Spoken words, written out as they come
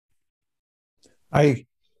I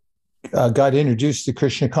got introduced to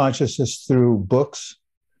Krishna consciousness through books.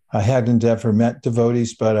 I hadn't ever met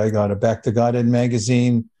devotees, but I got a Back to Godhead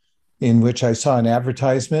magazine in which I saw an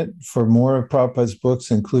advertisement for more of Prabhupada's books,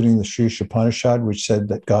 including the Sri Upanishad, which said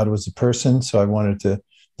that God was a person. So I wanted to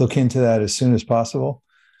look into that as soon as possible.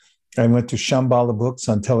 I went to Shambhala Books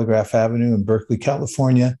on Telegraph Avenue in Berkeley,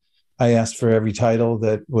 California. I asked for every title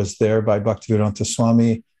that was there by Bhaktivedanta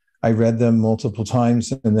Swami. I read them multiple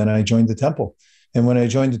times, and then I joined the temple. And when I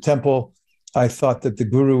joined the temple, I thought that the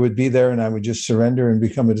guru would be there and I would just surrender and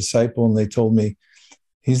become a disciple. And they told me,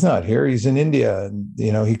 he's not here. He's in India. And,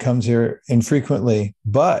 he comes here infrequently,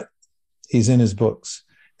 but he's in his books.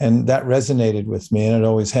 And that resonated with me, and it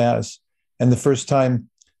always has. And the first time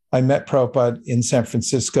I met Prabhupada in San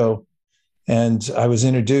Francisco, and I was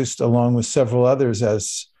introduced along with several others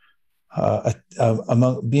as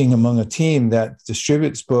among a team that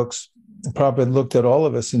distributes books. Prabhupada looked at all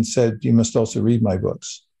of us and said, you must also read my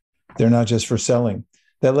books. They're not just for selling.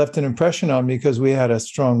 That left an impression on me because we had a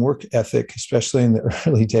strong work ethic, especially in the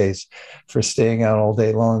early days, for staying out all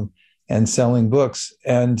day long and selling books.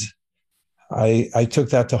 And I took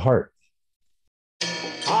that to heart.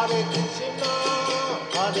 Hare Krishna,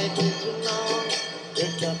 Hare Krishna,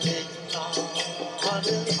 Krishna Krishna,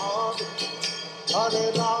 Hare Hare,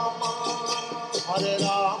 Hare Rama, Hare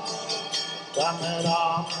Rama, Rama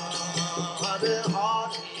Rama, Hare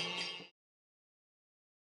Hare.